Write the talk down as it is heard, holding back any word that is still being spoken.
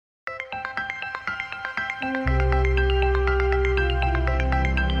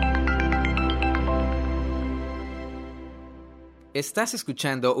Estás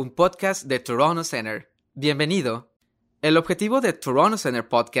escuchando un podcast de Toronto Center. Bienvenido. El objetivo de Toronto Center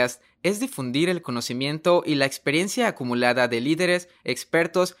Podcast es difundir el conocimiento y la experiencia acumulada de líderes,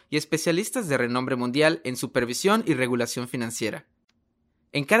 expertos y especialistas de renombre mundial en supervisión y regulación financiera.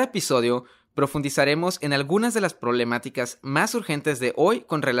 En cada episodio, profundizaremos en algunas de las problemáticas más urgentes de hoy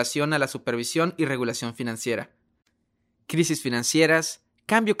con relación a la supervisión y regulación financiera. Crisis financieras,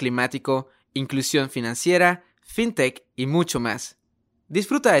 cambio climático, inclusión financiera, fintech y mucho más.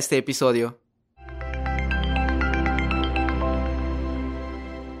 Disfruta este episodio.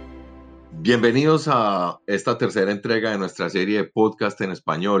 Bienvenidos a esta tercera entrega de nuestra serie de podcast en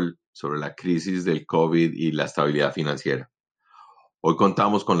español sobre la crisis del COVID y la estabilidad financiera. Hoy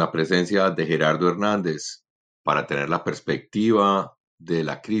contamos con la presencia de Gerardo Hernández para tener la perspectiva de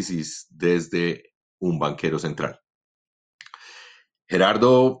la crisis desde un banquero central.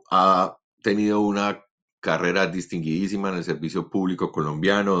 Gerardo ha tenido una carrera distinguidísima en el servicio público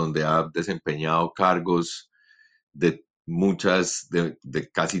colombiano, donde ha desempeñado cargos de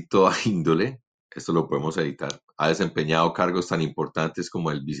casi toda índole. Esto lo podemos editar. Ha desempeñado cargos tan importantes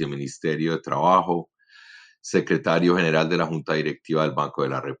como el Viceministerio de Trabajo, Secretario General de la Junta Directiva del Banco de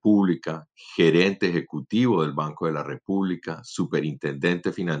la República, Gerente Ejecutivo del Banco de la República,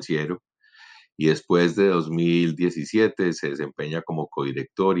 Superintendente Financiero, y después de 2017 se desempeña como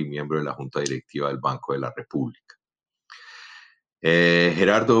codirector y miembro de la Junta Directiva del Banco de la República.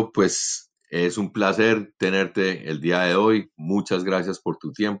 Gerardo, pues es un placer tenerte el día de hoy. Muchas gracias por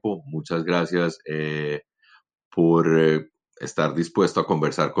tu tiempo, muchas gracias por estar dispuesto a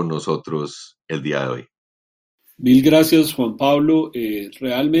conversar con nosotros el día de hoy. Mil gracias, Juan Pablo.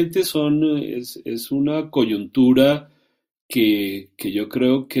 Realmente es una coyuntura que yo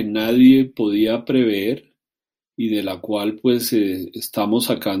creo que nadie podía prever y de la cual pues estamos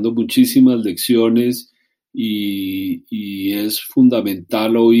sacando muchísimas lecciones y es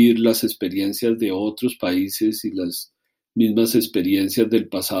fundamental oír las experiencias de otros países y las mismas experiencias del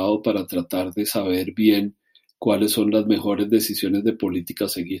pasado para tratar de saber bien cuáles son las mejores decisiones de política a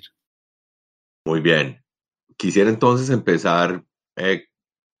seguir. Muy bien. Quisiera entonces empezar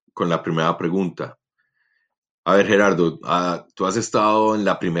con la primera pregunta. A ver, Gerardo, tú has estado en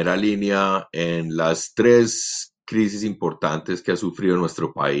la primera línea en las tres crisis importantes que ha sufrido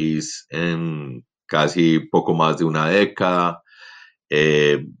nuestro país en casi poco más de una década.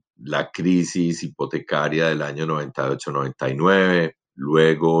 La crisis hipotecaria del año 98-99,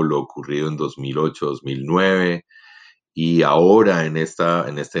 luego lo ocurrido en 2008-2009 y ahora en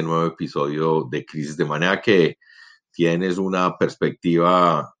este nuevo episodio de crisis, de manera que tienes una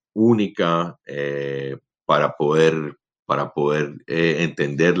perspectiva única para poder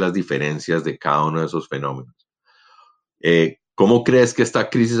entender las diferencias de cada uno de esos fenómenos. ¿Cómo crees que esta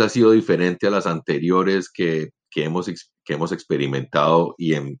crisis ha sido diferente a las anteriores que hemos experimentado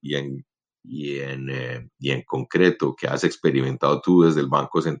y en concreto que has experimentado tú desde el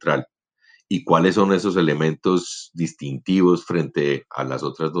Banco Central? ¿Y cuáles son esos elementos distintivos frente a las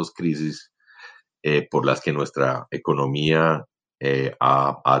otras dos crisis por las que nuestra economía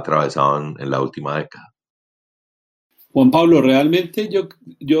ha atravesado en la última década? Juan Pablo, realmente yo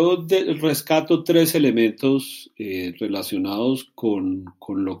rescato tres elementos relacionados con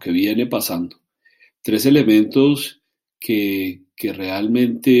lo que viene pasando. Tres elementos que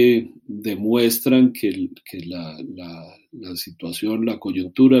realmente demuestran que la situación, la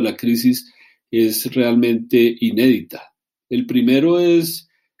coyuntura, la crisis es realmente inédita. El primero es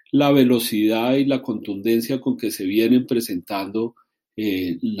la velocidad y la contundencia con que se vienen presentando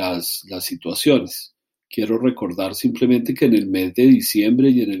las situaciones. Quiero recordar simplemente que en el mes de diciembre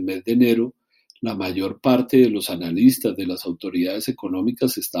y en el mes de enero, la mayor parte de los analistas, de las autoridades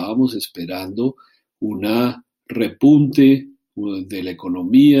económicas, estábamos esperando una repunte de la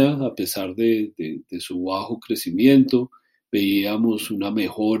economía a pesar de su bajo crecimiento. Veíamos una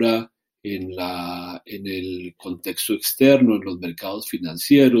mejora en el contexto externo, en los mercados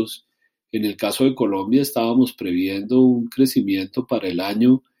financieros. En el caso de Colombia estábamos previendo un crecimiento para el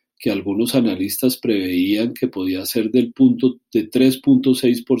año que algunos analistas preveían que podía ser de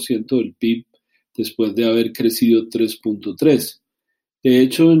 3.6% del PIB después de haber crecido 3.3%. De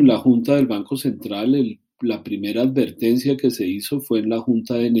hecho, en la Junta del Banco Central, la primera advertencia que se hizo fue en la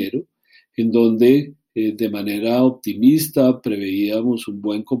Junta de enero, en donde de manera optimista preveíamos un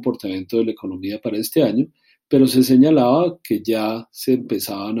buen comportamiento de la economía para este año, pero se señalaba que ya se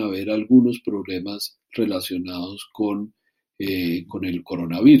empezaban a ver algunos problemas relacionados con el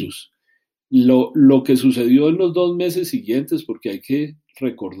coronavirus. Lo que sucedió en los 2 meses siguientes, porque hay que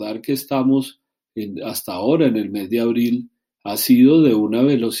recordar que estamos hasta ahora en el mes de abril ha sido de una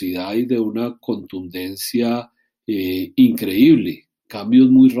velocidad y de una contundencia increíble. Cambios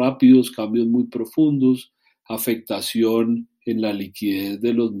muy rápidos, cambios muy profundos, afectación en la liquidez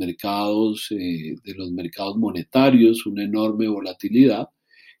de los mercados monetarios, una enorme volatilidad.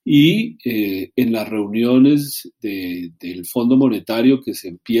 Y en las reuniones del Fondo Monetario que se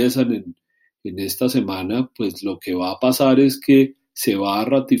empiezan en esta semana, pues lo que va a pasar es que se va a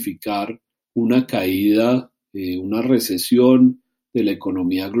ratificar una caída, una recesión de la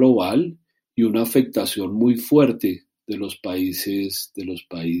economía global y una afectación muy fuerte de los países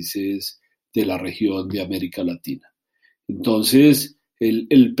de la región de América Latina. Entonces,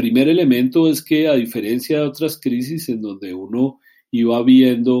 el primer elemento es que, a diferencia de otras crisis en donde uno iba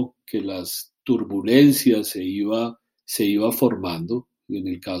viendo que las turbulencias se iba formando, en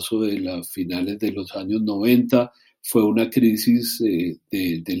el caso de las finales de los años 90, fue una crisis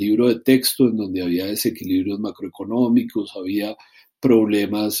de libro de texto en donde había desequilibrios macroeconómicos, había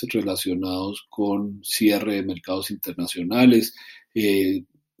problemas relacionados con cierre de mercados internacionales,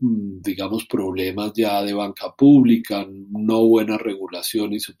 digamos problemas ya de banca pública, no buena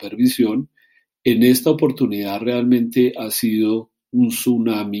regulación y supervisión. En esta oportunidad realmente ha sido un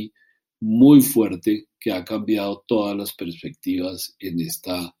tsunami muy fuerte que ha cambiado todas las perspectivas en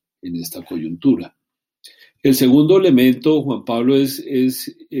esta coyuntura. El segundo elemento, Juan Pablo,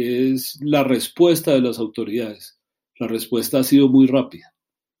 es la respuesta de las autoridades. La respuesta ha sido muy rápida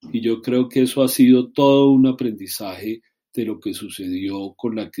y yo creo que eso ha sido todo un aprendizaje de lo que sucedió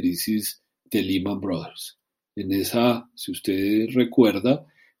con la crisis de Lehman Brothers. En esa, si usted recuerda,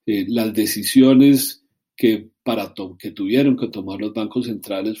 las decisiones que tuvieron que tomar los bancos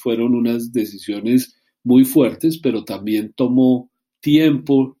centrales fueron unas decisiones muy fuertes, pero también tomó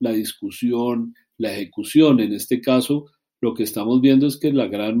tiempo la discusión, la ejecución. En este caso, lo que estamos viendo es que la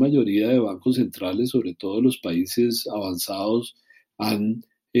gran mayoría de bancos centrales, sobre todo los países avanzados, han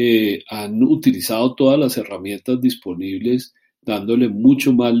utilizado todas las herramientas disponibles, dándole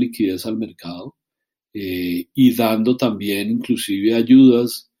mucho más liquidez al mercado y dando también inclusive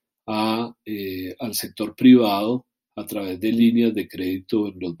ayudas al sector privado a través de líneas de crédito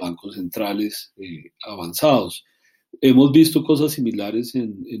en los bancos centrales avanzados. Hemos visto cosas similares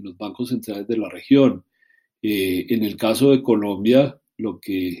en los bancos centrales de la región. En el caso de Colombia, lo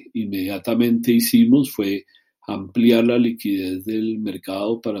que inmediatamente hicimos fue ampliar la liquidez del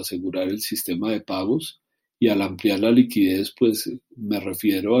mercado para asegurar el sistema de pagos, y al ampliar la liquidez, pues me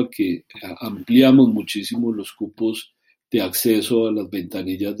refiero a que ampliamos muchísimo los cupos de acceso a las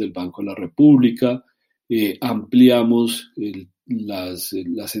ventanillas del Banco de la República, ampliamos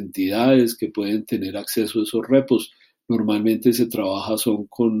las entidades que pueden tener acceso a esos repos. Normalmente se trabaja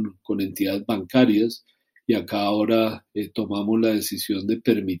con entidades bancarias, y acá ahora tomamos la decisión de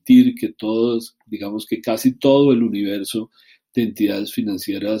permitir que todos, digamos que casi todo el universo de entidades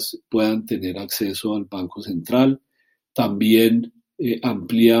financieras puedan tener acceso al Banco Central. También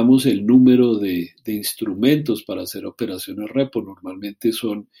ampliamos el número de instrumentos para hacer operaciones repo. Normalmente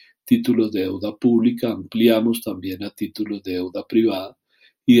son títulos de deuda pública, ampliamos también a títulos de deuda privada,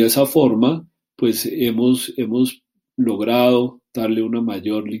 y de esa forma pues hemos logrado darle una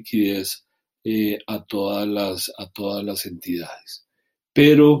mayor liquidez a todas las entidades.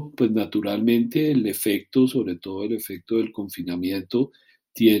 Pero, pues naturalmente el efecto, sobre todo el efecto del confinamiento,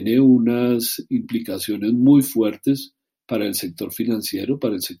 tiene unas implicaciones muy fuertes para el sector financiero,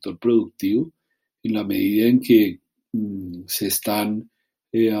 para el sector productivo, en la medida en que se están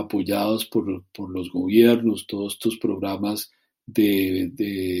apoyados por los gobiernos, todos estos programas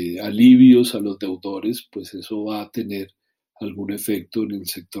de alivios a los deudores, pues eso va a tener algún efecto en el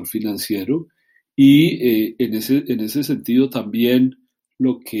sector financiero. Y en ese sentido también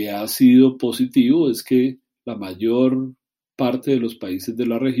lo que ha sido positivo es que la mayor parte de los países de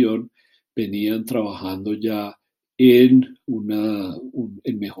la región venían trabajando ya en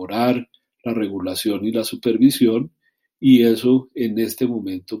mejorar la regulación y la supervisión, y eso en este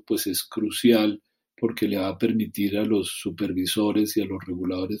momento pues es crucial porque le va a permitir a los supervisores y a los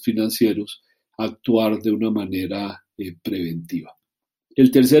reguladores financieros actuar de una manera preventiva. El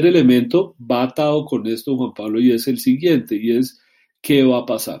tercer elemento va atado con esto, Juan Pablo, y es el siguiente, y es ¿qué va a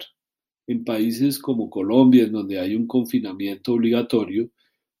pasar? En países como Colombia, en donde hay un confinamiento obligatorio,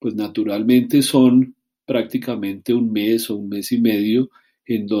 pues naturalmente son prácticamente un mes o un mes y medio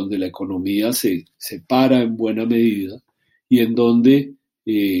en donde la economía se para en buena medida, y en donde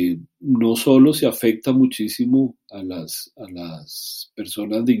no solo se afecta muchísimo a las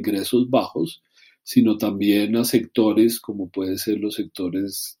personas de ingresos bajos, sino también a sectores como pueden ser los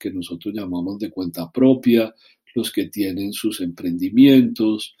sectores que nosotros llamamos de cuenta propia, los que tienen sus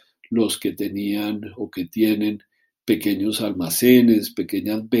emprendimientos, los que tenían o que tienen pequeños almacenes,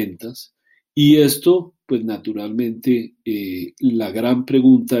 pequeñas ventas. Y esto, pues naturalmente, la gran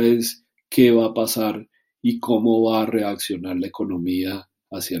pregunta es qué va a pasar y cómo va a reaccionar la economía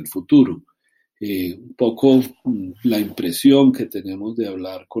hacia el futuro. Un poco la impresión que tenemos de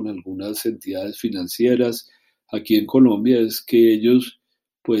hablar con algunas entidades financieras aquí en Colombia es que ellos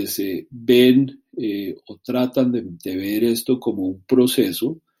pues ven o tratan de ver esto como un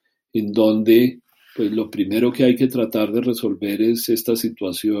proceso en donde pues lo primero que hay que tratar de resolver es esta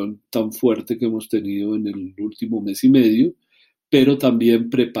situación tan fuerte que hemos tenido en el último mes y medio, pero también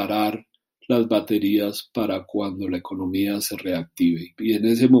preparar las baterías para cuando la economía se reactive. Y en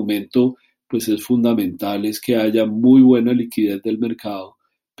ese momento, pues es fundamental es que haya muy buena liquidez del mercado,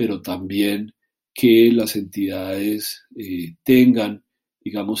 pero también que las entidades tengan,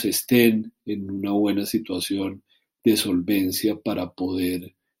 digamos, estén en una buena situación de solvencia para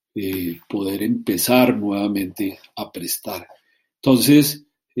poder empezar nuevamente a prestar. Entonces,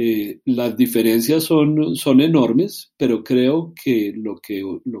 las diferencias son enormes, pero creo que lo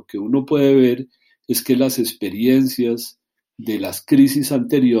que uno puede ver es que las experiencias de las crisis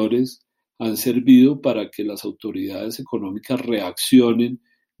anteriores han servido para que las autoridades económicas reaccionen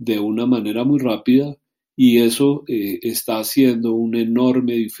de una manera muy rápida y eso está haciendo una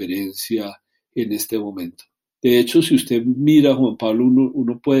enorme diferencia en este momento. De hecho, si usted mira, Juan Pablo,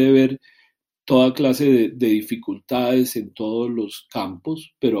 uno puede ver toda clase de dificultades en todos los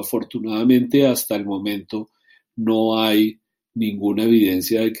campos, pero afortunadamente hasta el momento no hay ninguna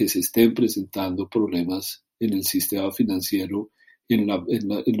evidencia de que se estén presentando problemas en el sistema financiero en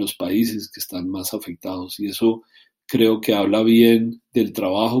los países que están más afectados. Y eso creo que habla bien del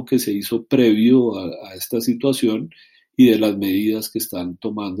trabajo que se hizo previo a esta situación y de las medidas que están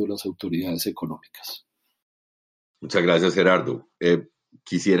tomando las autoridades económicas. Muchas gracias, Gerardo.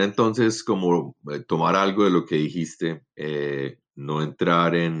 Quisiera entonces como tomar algo de lo que dijiste, no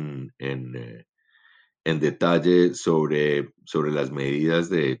entrar en detalle sobre las medidas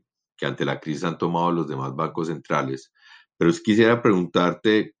que ante la crisis han tomado los demás bancos centrales, pero quisiera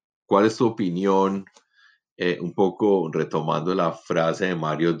preguntarte cuál es tu opinión, un poco retomando la frase de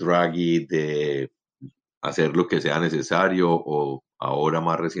Mario Draghi de hacer lo que sea necesario, o ahora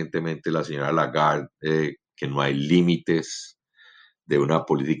más recientemente la señora Lagarde, que no hay límites de una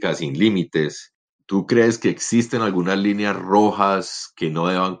política sin límites. ¿Tú crees que existen algunas líneas rojas que no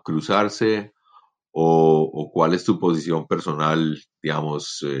deban cruzarse? ¿O cuál es tu posición personal,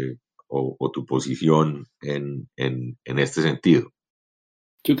 digamos, o tu posición en este sentido?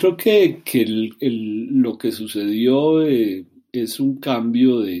 Yo creo que lo que sucedió es un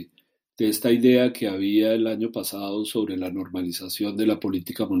cambio de esta idea que había el año pasado sobre la normalización de la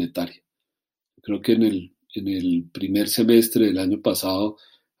política monetaria. Creo que en el primer semestre del año pasado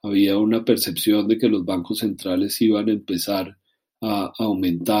había una percepción de que los bancos centrales iban a empezar a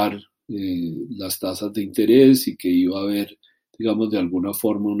aumentar las tasas de interés y que iba a haber, digamos, de alguna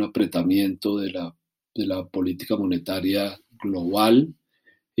forma un apretamiento de la política monetaria global.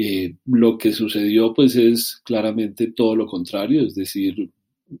 Lo que sucedió pues es claramente todo lo contrario, es decir,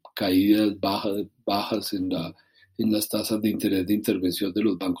 caídas bajas en las tasas de interés de intervención de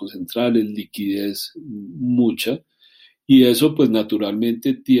los bancos centrales, liquidez mucha, y eso pues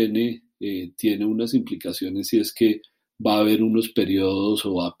naturalmente tiene unas implicaciones y es que va a haber unos periodos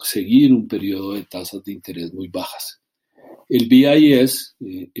o va a seguir un periodo de tasas de interés muy bajas. El BIS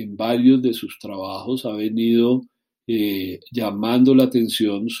en varios de sus trabajos ha venido llamando la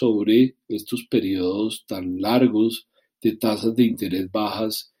atención sobre estos periodos tan largos de tasas de interés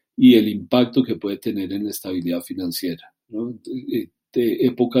bajas y el impacto que puede tener en la estabilidad financiera, ¿no? De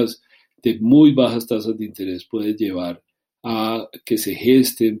épocas de muy bajas tasas de interés puede llevar a que se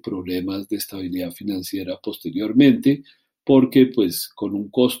gesten problemas de estabilidad financiera posteriormente, porque pues con un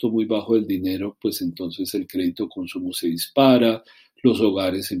costo muy bajo del dinero, pues entonces el crédito consumo se dispara, los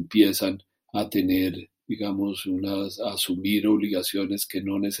hogares empiezan a tener, digamos, a asumir obligaciones que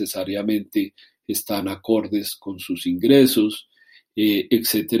no necesariamente están acordes con sus ingresos,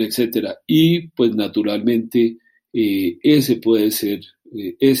 etcétera, etcétera. Y pues naturalmente ese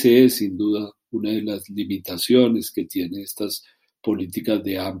es sin duda una de las limitaciones que tiene estas políticas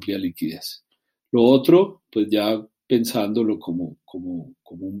de amplia liquidez. Lo otro, pues ya pensándolo como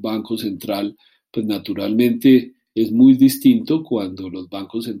un banco central, pues naturalmente es muy distinto cuando los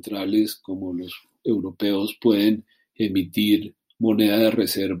bancos centrales como los europeos pueden emitir moneda de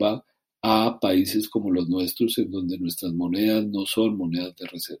reserva a países como los nuestros, en donde nuestras monedas no son monedas de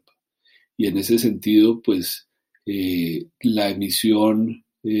reserva. Y en ese sentido, pues la emisión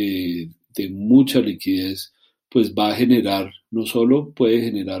de mucha liquidez pues va a generar, no solo puede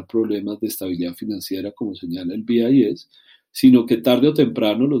generar problemas de estabilidad financiera como señala el BIS, sino que tarde o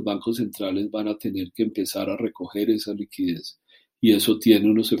temprano los bancos centrales van a tener que empezar a recoger esa liquidez y eso tiene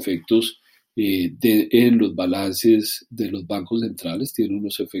unos efectos en los balances de los bancos centrales, tiene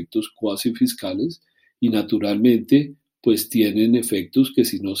unos efectos cuasi fiscales y naturalmente pues tienen efectos que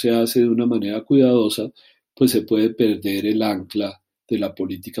si no se hace de una manera cuidadosa, pues se puede perder el ancla de la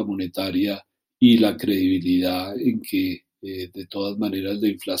política monetaria y la credibilidad en que de todas maneras la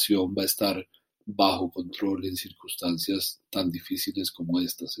inflación va a estar bajo control en circunstancias tan difíciles como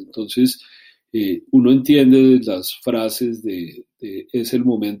estas. Entonces, uno entiende las frases de es el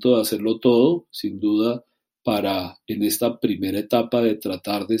momento de hacerlo todo, sin duda, para en esta primera etapa de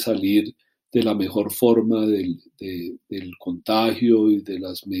tratar de salir de la mejor forma del contagio y de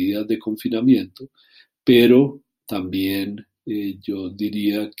las medidas de confinamiento, pero también yo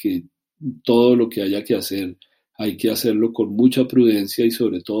diría que todo lo que haya que hacer hay que hacerlo con mucha prudencia y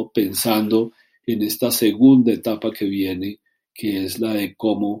sobre todo pensando en esta segunda etapa que viene, que es la de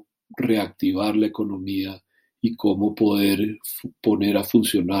cómo reactivar la economía y cómo poder poner a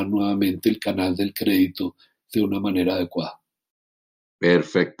funcionar nuevamente el canal del crédito de una manera adecuada.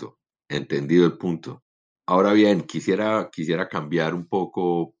 Perfecto, entendido el punto. Ahora bien, quisiera cambiar un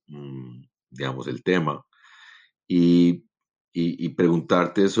poco, digamos, el tema y, y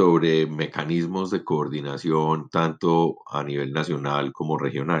preguntarte sobre mecanismos de coordinación tanto a nivel nacional como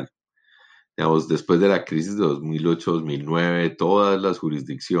regional. Digamos, después de la crisis de 2008-2009, todas las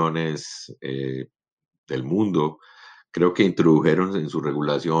jurisdicciones del mundo creo que introdujeron en su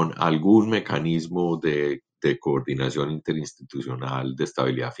regulación algún mecanismo de coordinación interinstitucional de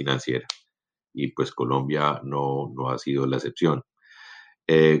estabilidad financiera y pues Colombia no ha sido la excepción.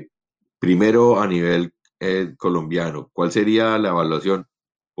 Eh, Primero, a nivel colombiano, ¿cuál sería la evaluación?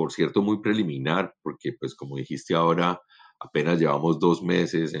 Por cierto, muy preliminar, porque pues como dijiste ahora, apenas llevamos 2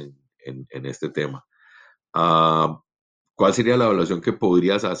 meses en este tema. Uh, ¿Cuál sería la evaluación que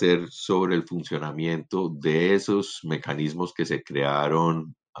podrías hacer sobre el funcionamiento de esos mecanismos que se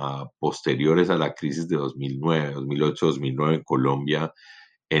crearon posteriores a la crisis de 2009, 2008, 2009 en Colombia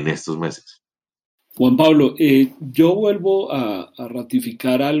en estos meses? Juan Pablo, yo vuelvo a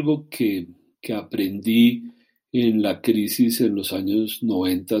ratificar algo que aprendí en la crisis en los años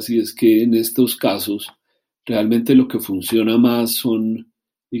 90 y es que en estos casos realmente lo que funciona más son,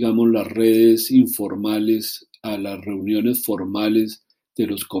 digamos, las redes informales a las reuniones formales de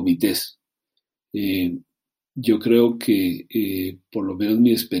los comités. Eh, yo creo que, por lo menos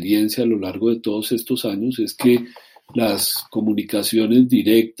mi experiencia a lo largo de todos estos años, es que las comunicaciones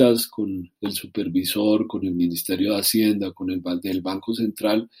directas con el supervisor, con el Ministerio de Hacienda, con el del Banco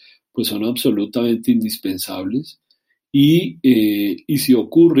Central, pues son absolutamente indispensables y si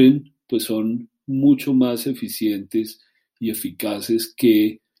ocurren, pues son mucho más eficientes y eficaces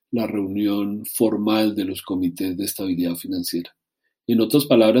que la reunión formal de los comités de estabilidad financiera. En otras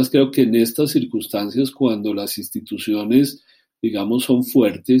palabras, creo que en estas circunstancias, cuando las instituciones, digamos, son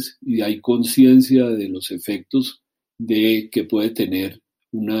fuertes y hay conciencia de los efectos de que puede tener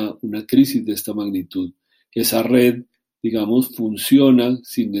una crisis de esta magnitud, esa red, digamos, funciona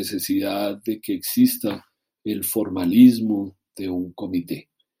sin necesidad de que exista el formalismo de un comité.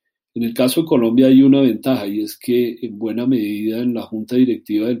 En el caso de Colombia hay una ventaja y es que en buena medida en la Junta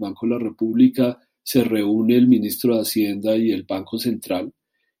Directiva del Banco de la República se reúne el ministro de Hacienda y el Banco Central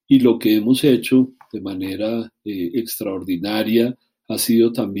y lo que hemos hecho de manera extraordinaria ha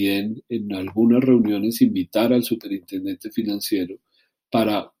sido también en algunas reuniones invitar al superintendente financiero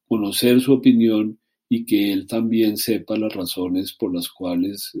para conocer su opinión y que él también sepa las razones por las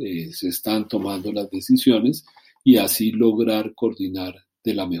cuales se están tomando las decisiones y así lograr coordinar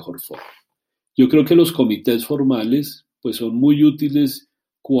de la mejor forma. Yo creo que los comités formales pues son muy útiles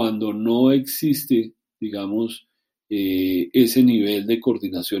cuando no existe, digamos, ese nivel de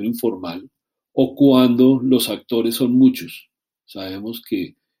coordinación informal o cuando los actores son muchos. Sabemos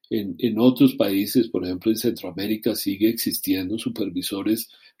que en otros países, por ejemplo en Centroamérica, sigue existiendo supervisores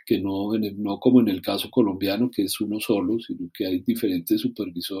que no como en el caso colombiano, que es uno solo, sino que hay diferentes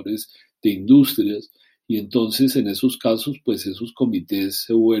supervisores de industrias y entonces en esos casos, pues esos comités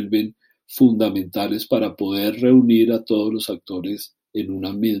se vuelven fundamentales para poder reunir a todos los actores en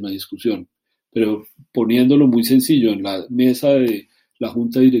una misma discusión. Pero poniéndolo muy sencillo, en la mesa de la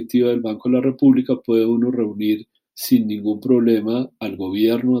Junta Directiva del Banco de la República puede uno reunir sin ningún problema al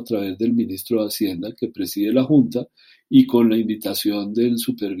gobierno a través del ministro de Hacienda que preside la Junta y con la invitación del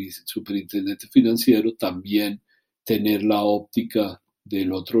superintendente financiero también tener la óptica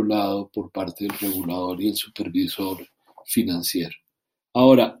del otro lado por parte del regulador y el supervisor financiero.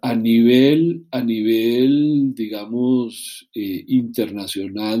 Ahora, a nivel, digamos,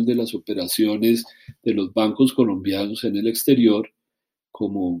 internacional de las operaciones de los bancos colombianos en el exterior,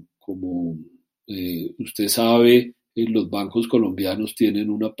 como usted sabe, los bancos colombianos tienen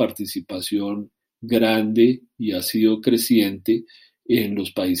una participación grande y ha sido creciente en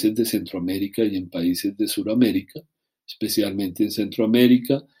los países de Centroamérica y en países de Suramérica, especialmente en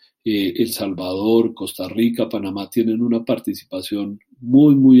Centroamérica. El Salvador, Costa Rica, Panamá tienen una participación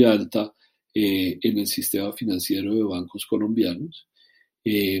muy, muy alta en el sistema financiero de bancos colombianos.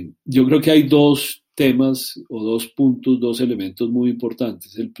 Yo creo que hay dos temas o dos puntos, dos elementos muy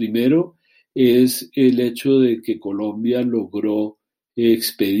importantes. El primero es el hecho de que Colombia logró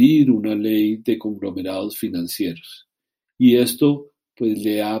expedir una ley de conglomerados financieros. Y esto pues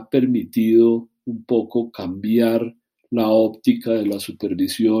le ha permitido un poco cambiar la óptica de la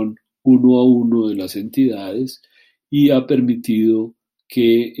supervisión uno a uno de las entidades y ha permitido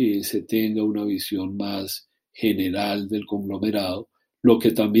que se tenga una visión más general del conglomerado, lo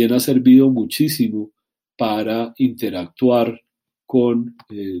que también ha servido muchísimo para interactuar con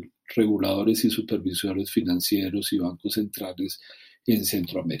reguladores y supervisores financieros y bancos centrales en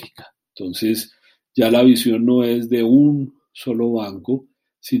Centroamérica. Entonces, ya la visión no es de un solo banco,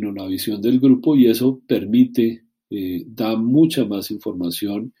 sino la visión del grupo y eso permite, da mucha más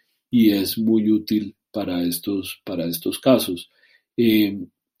información y es muy útil para estos casos. Eh,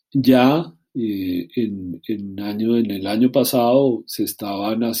 ya en el año pasado se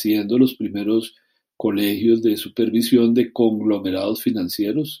estaban haciendo los primeros colegios de supervisión de conglomerados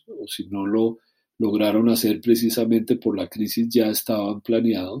financieros, o si no lo lograron hacer precisamente por la crisis, ya estaban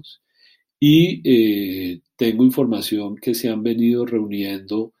planeados. Y tengo información que se han venido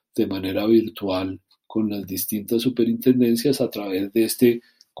reuniendo de manera virtual con las distintas superintendencias a través de este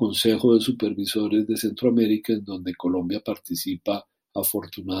Consejo de Supervisores de Centroamérica, en donde Colombia participa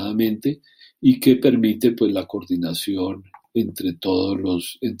afortunadamente y que permite pues la coordinación entre todos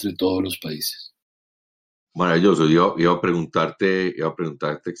los países. Maravilloso, yo iba a preguntarte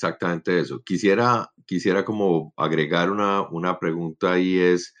exactamente eso. Quisiera como agregar una pregunta y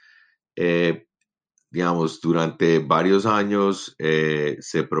es, eh, digamos, durante varios años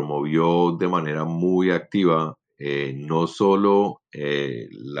se promovió de manera muy activa no solo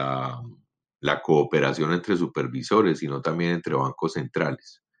la cooperación entre supervisores, sino también entre bancos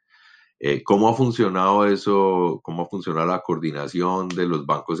centrales. ¿Cómo ha funcionado eso? ¿Cómo ha funcionado la coordinación de los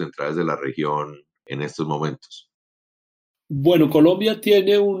bancos centrales de la región en estos momentos? Bueno, Colombia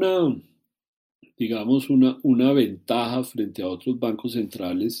tiene digamos, una ventaja frente a otros bancos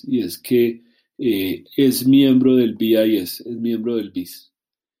centrales y es que es miembro del BIS, es miembro del BIS.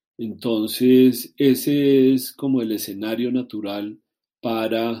 Entonces, ese es como el escenario natural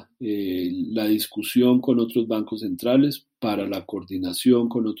para la discusión con otros bancos centrales, para la coordinación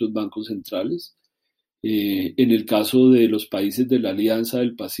con otros bancos centrales. En el caso de los países de la Alianza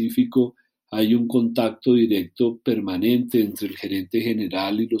del Pacífico, hay un contacto directo permanente entre el gerente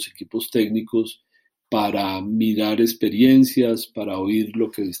general y los equipos técnicos para mirar experiencias, para oír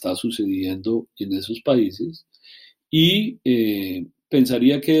lo que está sucediendo en esos países. Y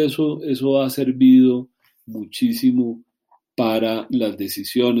pensaría que eso ha servido muchísimo para las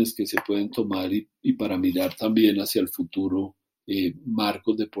decisiones que se pueden tomar y para mirar también hacia el futuro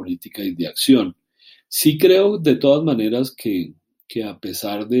marcos de política y de acción. Sí creo de todas maneras que a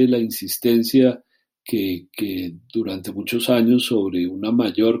pesar de la insistencia que durante muchos años sobre una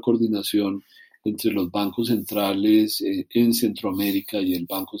mayor coordinación entre los bancos centrales en Centroamérica y el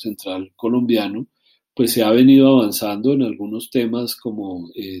Banco Central colombiano, pues se ha venido avanzando en algunos temas como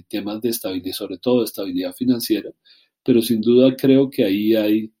temas de estabilidad, sobre todo de estabilidad financiera, pero sin duda creo que ahí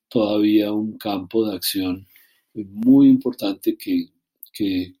hay todavía un campo de acción muy importante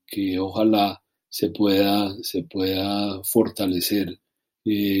que ojalá se pueda fortalecer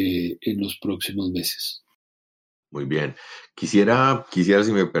en los próximos meses. Muy bien. Quisiera,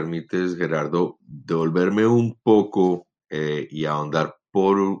 si me permites, Gerardo, devolverme un poco y ahondar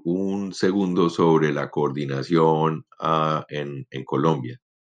por un segundo sobre la coordinación en Colombia.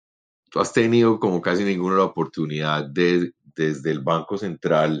 Tú has tenido como casi ninguna la oportunidad desde el Banco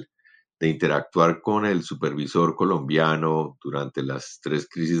Central de interactuar con el supervisor colombiano durante las tres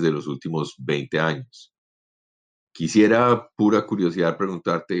crisis de los últimos 20 años. Quisiera, pura curiosidad,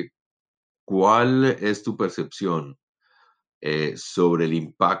 preguntarte, ¿cuál es tu percepción sobre el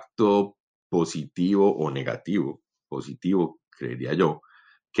impacto positivo o negativo, positivo, creería yo,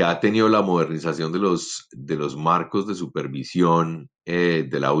 que ha tenido la modernización de los marcos de supervisión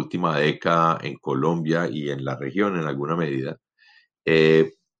de la última década en Colombia y en la región en alguna medida?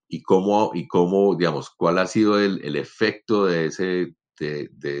 Y cómo, digamos, cuál ha sido el efecto de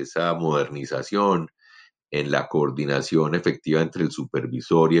de esa modernización en la coordinación efectiva entre el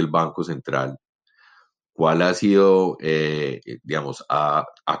supervisor y el Banco Central, ¿cuál ha sido, digamos, ha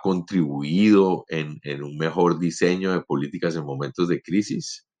contribuido en un mejor diseño de políticas en momentos de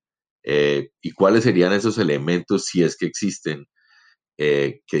crisis? ¿Y cuáles serían esos elementos, si es que existen,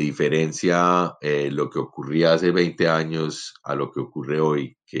 que diferencia lo que ocurría hace 20 años a lo que ocurre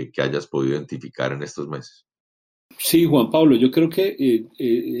hoy, que hayas podido identificar en estos meses? Sí, Juan Pablo, yo creo que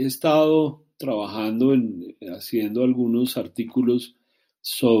he estado trabajando haciendo algunos artículos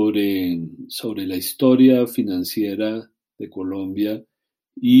sobre la historia financiera de Colombia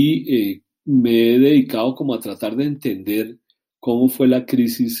y me he dedicado como a tratar de entender cómo fue la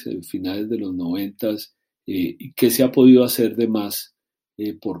crisis en finales de los noventas y qué se ha podido hacer de más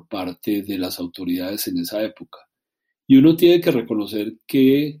por parte de las autoridades en esa época. Y uno tiene que reconocer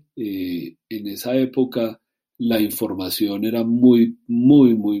que en esa época la información era muy,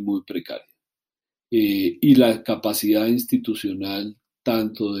 muy, muy, muy precaria. Y la capacidad institucional,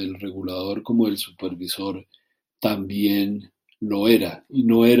 tanto del regulador como del supervisor, también lo era. Y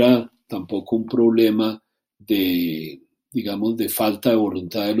no era tampoco un problema de, digamos, de falta de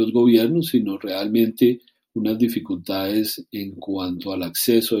voluntad de los gobiernos, sino realmente unas dificultades en cuanto al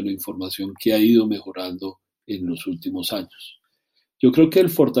acceso a la información que ha ido mejorando en los últimos años. Yo creo que el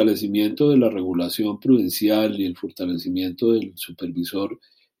fortalecimiento de la regulación prudencial y el fortalecimiento del supervisor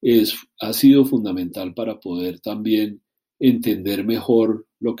ha sido fundamental para poder también entender mejor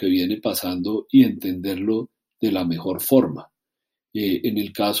lo que viene pasando y entenderlo de la mejor forma. En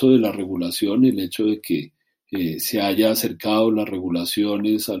el caso de la regulación, el hecho de que se haya acercado las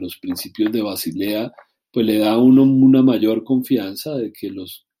regulaciones a los principios de Basilea, pues le da a uno una mayor confianza de que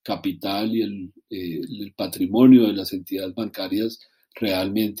los capital y el patrimonio de las entidades bancarias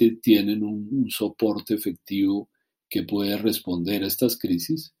realmente tienen un soporte efectivo que puede responder a estas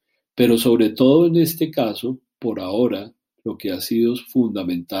crisis. Pero sobre todo en este caso, por ahora, lo que ha sido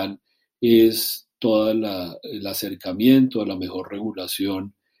fundamental es todo el acercamiento a la mejor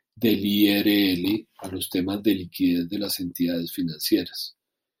regulación del IRL a los temas de liquidez de las entidades financieras.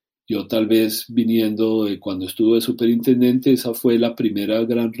 Yo tal vez viniendo de cuando estuve de superintendente, esa fue la primera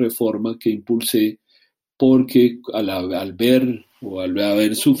gran reforma que impulsé porque al ver o al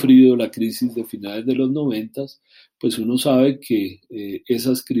haber sufrido la crisis de finales de los 90, pues uno sabe que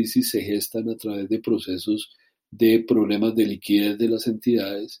esas crisis se gestan a través de procesos de problemas de liquidez de las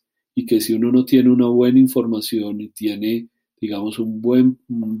entidades y que si uno no tiene una buena información y tiene, digamos, un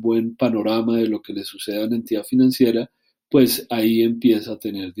buen panorama de lo que le sucede a la entidad financiera, pues ahí empieza a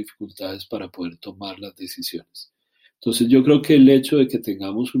tener dificultades para poder tomar las decisiones. Entonces yo creo que el hecho de que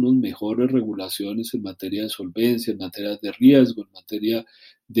tengamos unas mejores regulaciones en materia de solvencia, en materia de riesgo, en materia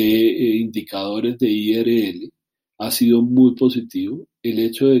de indicadores de IRL, ha sido muy positivo. El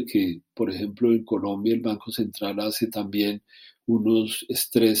hecho de que, por ejemplo, en Colombia el Banco Central hace también unos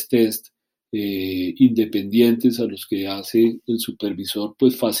stress test independientes a los que hace el supervisor,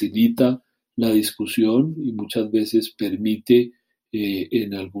 pues facilita la discusión y muchas veces permite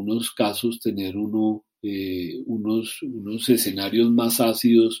en algunos casos tener unos escenarios más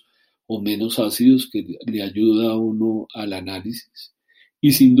ácidos o menos ácidos que le ayuda a uno al análisis.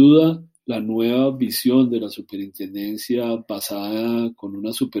 Y sin duda, la nueva visión de la superintendencia basada con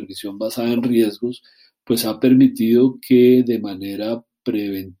una supervisión basada en riesgos, pues ha permitido que de manera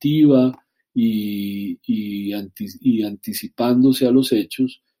preventiva y anticipándose a los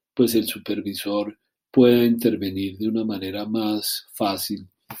hechos, pues el supervisor pueda intervenir de una manera más fácil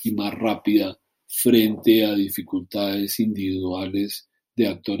y más rápida frente a dificultades individuales de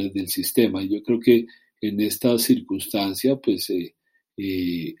actores del sistema. Y yo creo que en esta circunstancia, pues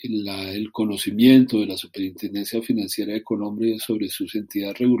el conocimiento de la Superintendencia Financiera de Colombia sobre sus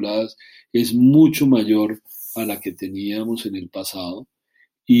entidades reguladas es mucho mayor a la que teníamos en el pasado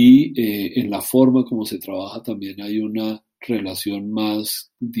y en la forma como se trabaja también hay una relación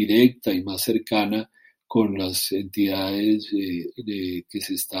más directa y más cercana con las entidades que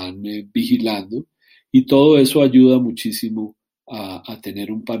se están vigilando y todo eso ayuda muchísimo a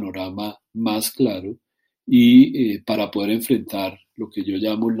tener un panorama más claro y para poder enfrentar lo que yo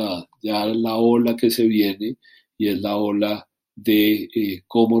llamo ya la ola que se viene y es la ola de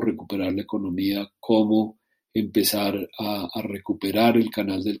cómo recuperar la economía, cómo empezar a recuperar el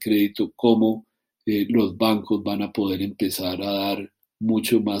canal del crédito, cómo los bancos van a poder empezar a dar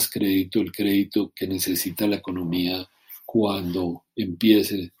mucho más crédito, el crédito que necesita la economía cuando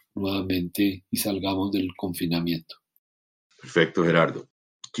empiece nuevamente y salgamos del confinamiento. Perfecto, Gerardo.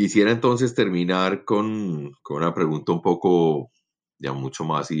 Quisiera entonces terminar con una pregunta un poco, ya mucho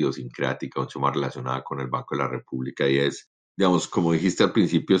más idiosincrática, mucho más relacionada con el Banco de la República, y es, digamos, como dijiste al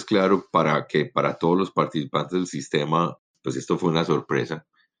principio, es claro que para todos los participantes del sistema, pues esto fue una sorpresa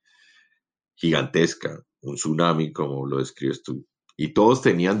gigantesca, un tsunami, como lo describes tú. Y todos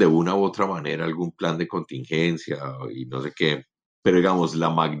tenían de una u otra manera algún plan de contingencia y no sé qué. Pero digamos,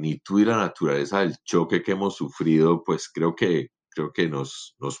 la magnitud y la naturaleza del choque que hemos sufrido, pues creo que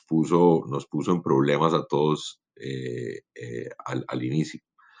nos puso en problemas a todos al inicio.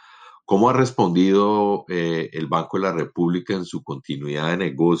 ¿Cómo ha respondido el Banco de la República en su continuidad de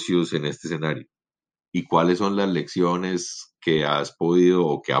negocios en este escenario? ¿Y cuáles son las lecciones que has podido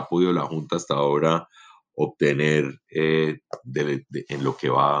o que ha podido la Junta hasta ahora obtener en lo que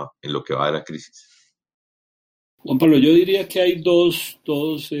va de la crisis? Juan Pablo, yo diría que hay dos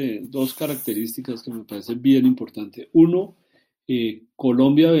características que me parecen bien importantes. Uno,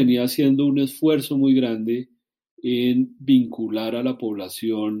 Colombia venía haciendo un esfuerzo muy grande en vincular a la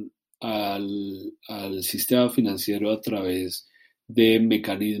población al sistema financiero a través de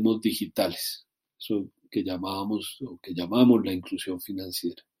mecanismos digitales, eso que llamábamos o que llamamos la inclusión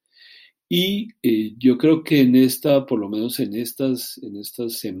financiera. Y yo creo que por lo menos en estas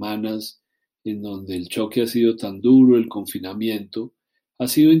semanas en donde el choque ha sido tan duro, el confinamiento, ha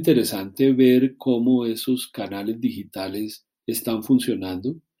sido interesante ver cómo esos canales digitales están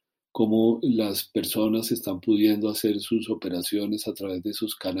funcionando, cómo las personas están pudiendo hacer sus operaciones a través de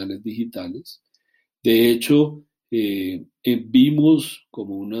esos canales digitales. De hecho, vimos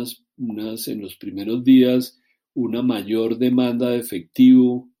como en los primeros días una mayor demanda de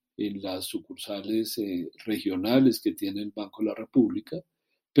efectivo en las sucursales regionales que tiene el Banco de la República,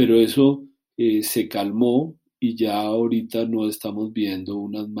 pero eso se calmó y ya ahorita no estamos viendo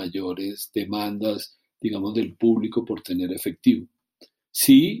unas mayores demandas, digamos, del público por tener efectivo.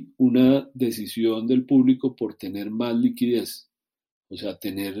 Sí, una decisión del público por tener más liquidez, o sea,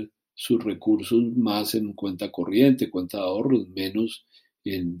 tener sus recursos más en cuenta corriente, cuenta de ahorros, menos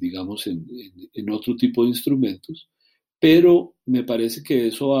digamos, en otro tipo de instrumentos. Pero me parece que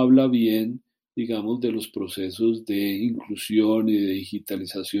eso habla bien, digamos, de los procesos de inclusión y de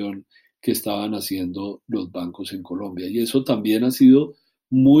digitalización que estaban haciendo los bancos en Colombia. Y eso también ha sido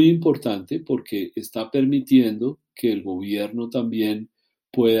muy importante porque está permitiendo que el gobierno también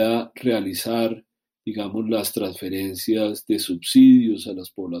pueda realizar, digamos, las transferencias de subsidios a las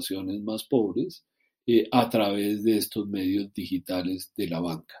poblaciones más pobres a través de estos medios digitales de la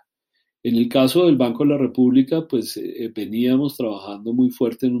banca. En el caso del Banco de la República, pues veníamos trabajando muy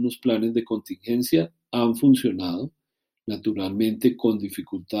fuerte en unos planes de contingencia, han funcionado, naturalmente con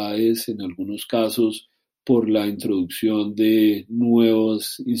dificultades en algunos casos por la introducción de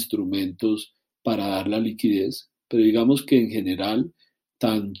nuevos instrumentos para dar la liquidez, pero digamos que en general,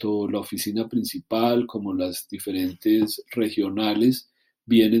 tanto la oficina principal como las diferentes regionales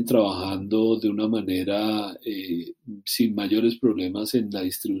vienen trabajando de una manera sin mayores problemas en la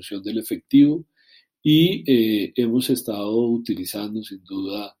distribución del efectivo y hemos estado utilizando sin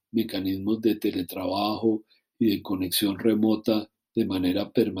duda mecanismos de teletrabajo y de conexión remota de manera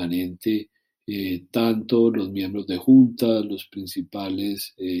permanente, tanto los miembros de junta, los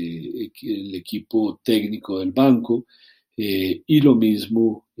principales, el equipo técnico del banco, y lo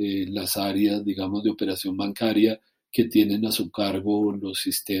mismo las áreas, digamos, de operación bancaria que tienen a su cargo los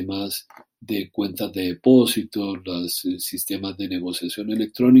sistemas de cuentas de depósito, los sistemas de negociación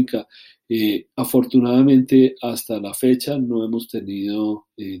electrónica. Afortunadamente, hasta la fecha no hemos tenido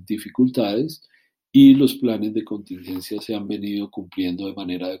dificultades y los planes de contingencia se han venido cumpliendo de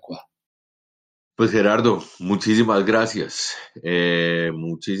manera adecuada. Pues Gerardo, muchísimas gracias.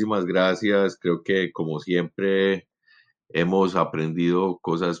 Muchísimas gracias. Creo que como siempre hemos aprendido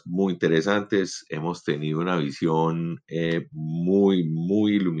cosas muy interesantes, hemos tenido una visión muy,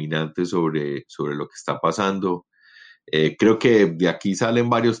 muy iluminante sobre lo que está pasando. Creo que de aquí salen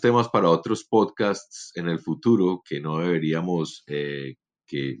varios temas para otros podcasts en el futuro que no deberíamos,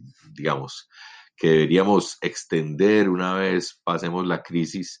 digamos, que deberíamos extender una vez pasemos la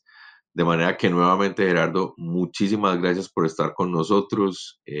crisis. De manera que nuevamente, Gerardo, muchísimas gracias por estar con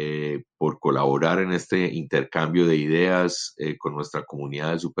nosotros, por colaborar en este intercambio de ideas con nuestra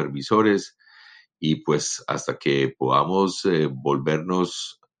comunidad de supervisores y pues hasta que podamos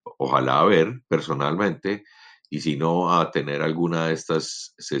volvernos, ojalá a ver personalmente y si no, a tener alguna de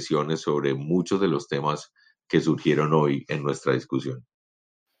estas sesiones sobre muchos de los temas que surgieron hoy en nuestra discusión.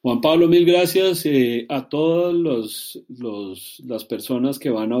 Juan Pablo, mil gracias a todas las personas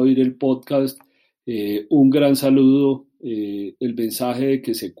que van a oír el podcast. Un gran saludo, el mensaje de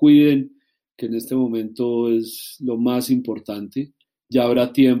que se cuiden, que en este momento es lo más importante. Ya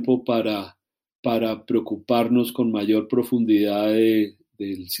habrá tiempo para preocuparnos con mayor profundidad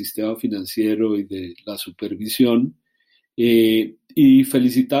del sistema financiero y de la supervisión. Y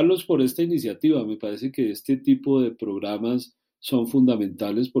felicitarlos por esta iniciativa. Me parece que este tipo de programas son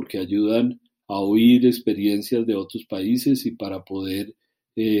fundamentales porque ayudan a oír experiencias de otros países y para poder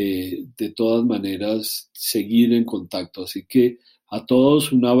de todas maneras seguir en contacto. Así que a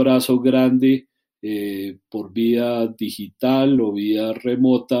todos un abrazo grande por vía digital o vía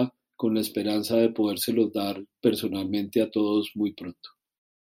remota con la esperanza de podérselos dar personalmente a todos muy pronto.